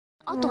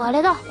あとあ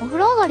れだ、お風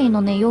呂上がり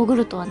のね、ヨーグ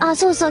ルトはね。あ、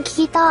そうそう、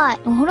聞きたい。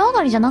お風呂上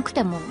がりじゃなく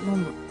ても飲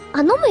む。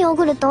あ、飲むヨー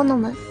グルトを飲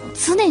む。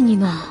常に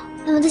飲む。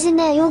私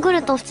ね、ヨーグ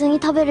ルトを普通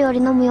に食べるより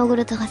飲むヨーグ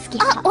ルトが好き。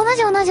あ、同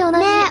じ。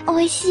ね、美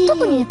味しい。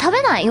特にね、食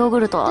べないヨーグ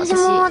ルトは私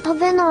も食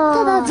べない。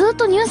ただ、ずっ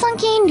と乳酸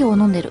菌飲料を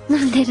飲んでる。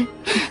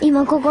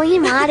今ここに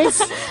もある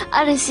し。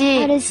ある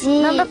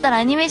し。なんだったら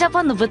アニメジャ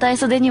パンの舞台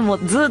袖にも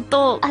ずっ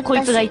とこ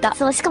いつがいた。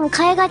そう、しかも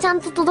替えがちゃ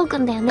んと届く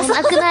んだよね。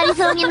なくなり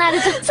そうになる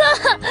と。そう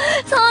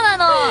な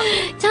の。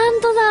ちゃ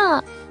んと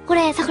さ、こ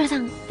れ、さくらさ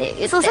んって言っ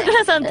て。そう、さく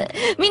らさんっ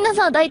て。みんな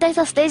さ、大体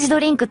さ、ステージド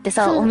リンクって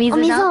さ、お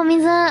水じゃん。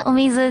お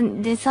水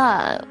で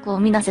さ、こう、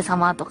みなせ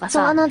様とか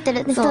さ。そうなって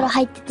る。で、ストロー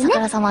入っててね。さく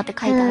ら様って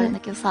書いてあるんだ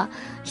けどさ、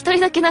一人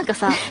だけなんか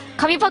さ、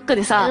紙パック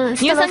でさ、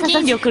乳酸菌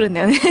飲料来るん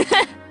だよね。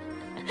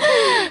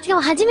しか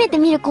も初めて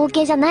見る光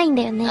景じゃないん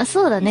だよね。あ、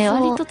そうだね。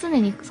割と常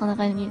にそんな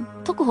感じ。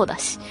特保だ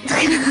し。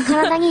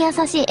体に優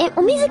しい。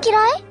お水嫌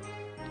い？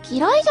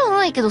嫌いじゃ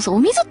ないけどさ、お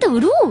水って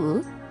潤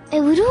う？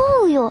潤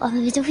うよ。あ、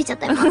めっちゃ吹いちゃっ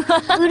たよ。潤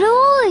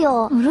う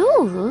よ。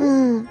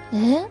潤う？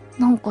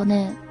なんか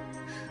ね、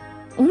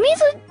お水、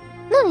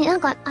なん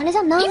か、あれじ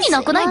ゃん、意味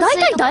なくない？大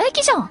体唾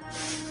液じゃん。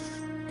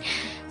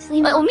お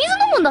水飲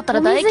むんだった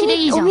ら唾液で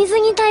いいじゃん。お水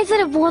に対す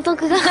る冒涜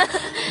が。なん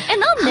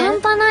で？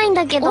半端ないん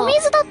だけど。お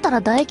水だったら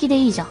唾液で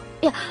いいじゃん。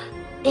いや、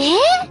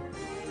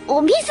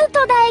お水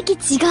と唾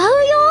液違うよ。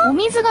お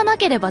水がな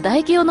ければ唾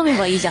液を飲め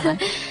ばいいじゃない。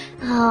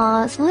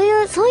ああ、そう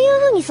いう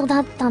風に育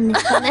ったんで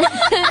すかね。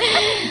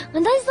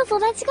私と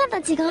育ち方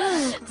違うの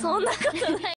かな。そんなことない。